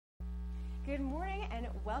Good morning and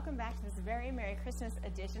welcome back to this very Merry Christmas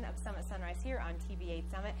edition of Summit Sunrise here on TV8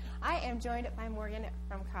 Summit. I am joined by Morgan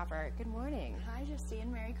from Copper. Good morning. Hi,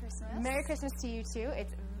 Justine. Merry Christmas. Merry Christmas to you too.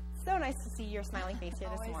 It's so nice to see your smiling face here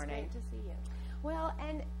this morning. Always great to see you. Well,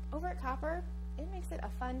 and over at Copper, it makes it a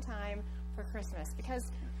fun time for Christmas because,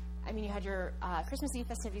 I mean, you had your Christmas Eve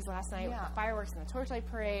festivities last night with the fireworks and the torchlight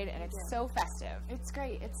parade, and it's so festive. It's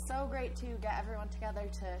great. It's so great to get everyone together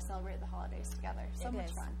to celebrate the holidays together. So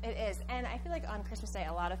much fun. It is. And I feel like on Christmas Day,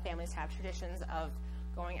 a lot of families have traditions of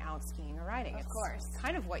going out skiing or riding. Of course. It's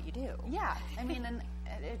kind of what you do. Yeah. I mean, and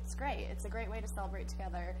it's great. It's a great way to celebrate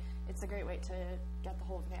together. It's a great way to get the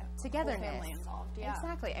whole family involved. Yeah.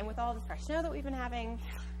 Exactly. And with all the fresh snow that we've been having,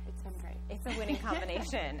 it's been great. It's a winning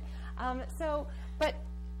combination. But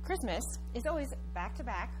Christmas is always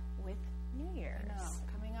back-to-back with New Year's. I know,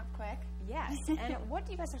 coming up quick. Yes. And what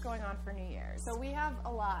do you guys have going on for New Year's? So we have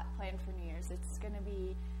a lot planned for New Year's. It's going to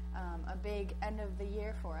be a big end of the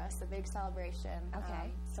year for us, a big celebration.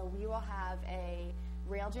 Okay. So we will have a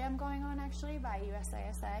rail jam going on, actually, by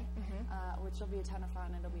USASA, which will be a ton of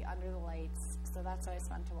fun. It'll be under the lights, so that's always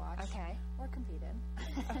fun to watch. Okay. Or compete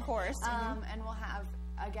in. Of course. And we'll have,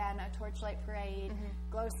 again, a torchlight parade,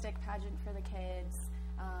 glow stick pageant for the kids,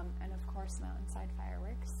 and of course mountainside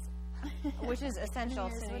fireworks, which is essential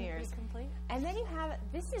to New Year's. Be complete. And then you have,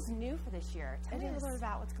 this is new for this year. Tell me a little bit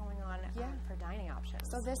about what's going on for dining options.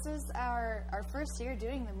 So this is our first year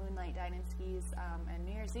doing the Moonlight Dine and Skis, and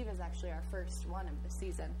New Year's Eve is actually our first one of the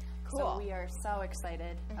season. Cool. So we are so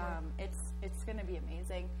excited. It's going to be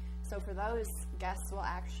amazing. So for those guests, we'll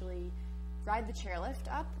actually ride the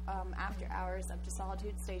chairlift up after hours up to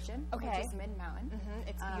Solitude Station, which is mid-mountain.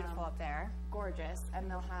 It's beautiful up there. Gorgeous. And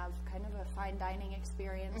they'll have kind of a fine dining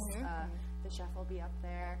experience. The chef will be up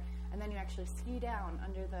there. And then you actually ski down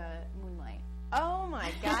under the moonlight. Oh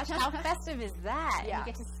my gosh, how festive is that? Yeah. You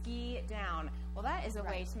get to ski down. Well, that is a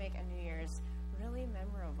way to make a New Year's really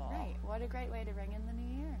memorable. Right. What a great way to ring in the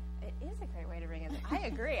new year. It is a great way to ring in. I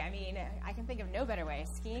agree. I mean, I can think of no better way.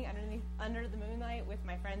 Skiing under the moonlight with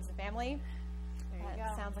my friends and family.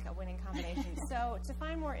 That sounds like a winning combination. So to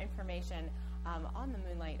find more information on the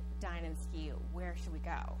Moonlight Dine and Ski, where should we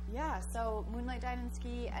go? Yeah, so Moonlight Dine and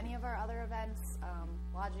Ski, any of our other events,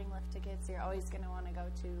 lodging, lift tickets, you're always going to want to go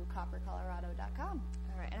to coppercolorado.com.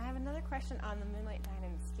 All right, and I have another question on the Moonlight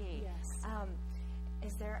Dine and Ski. Yes.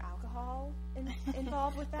 Is there alcohol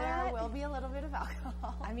involved with that? There will be a little bit of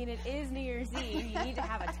alcohol. I mean, it is New Year's Eve. You need to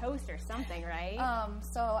have a toast or something, right?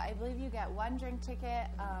 So I believe you get one drink ticket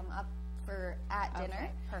up at dinner.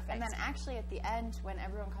 Okay, perfect. And then actually at the end, when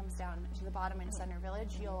everyone comes down to the bottom in Center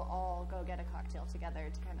Village, you'll all go get a cocktail together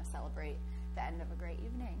to kind of celebrate the end of a great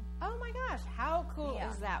evening. Oh my gosh, how cool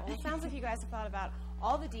is that? Well, it sounds like you guys have thought about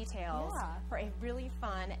all the details for a really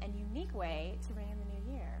fun and unique way to bring in the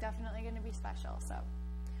new year. Definitely going to be special, so.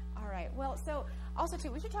 All right. Well, so also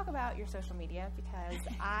too, we should talk about your social media because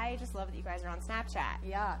I just love that you guys are on Snapchat.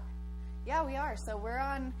 Yeah, we are. So we're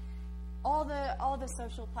on all the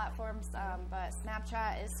social platforms, but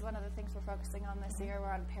Snapchat is one of the things we're focusing on this year.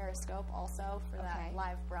 We're on Periscope also for that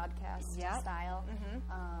live broadcast style.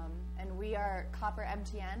 And we are Copper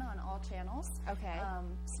MTN on all channels. Okay.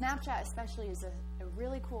 Snapchat especially is a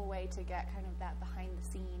really cool way to get kind of that behind the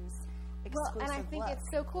scenes exclusive and I think look.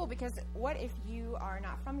 it's so cool because what if you are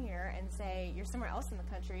not from here and say you're somewhere else in the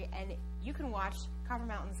country and you can watch Copper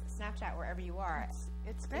Mountain's Snapchat wherever you are.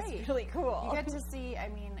 It's great. It's really cool. You get to see, I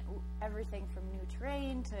mean, everything from new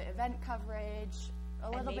terrain to event coverage,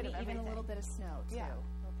 a little bit of everything. Even a little bit of snow, too. Yeah,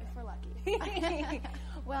 if we're lucky.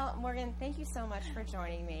 Well, Morgan, thank you so much for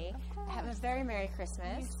joining me. Of course. Have a very Merry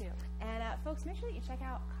Christmas. You too. And folks, make sure that you check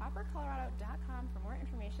out coppercolorado.com for more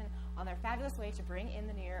information on their fabulous way to bring in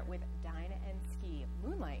the new year with Dine and Ski.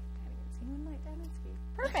 Moonlight Dine and Ski.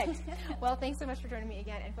 Perfect. Well, thanks so much for joining me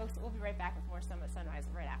again. And folks, we'll be right back with more Summit Sunrise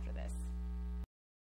right after this.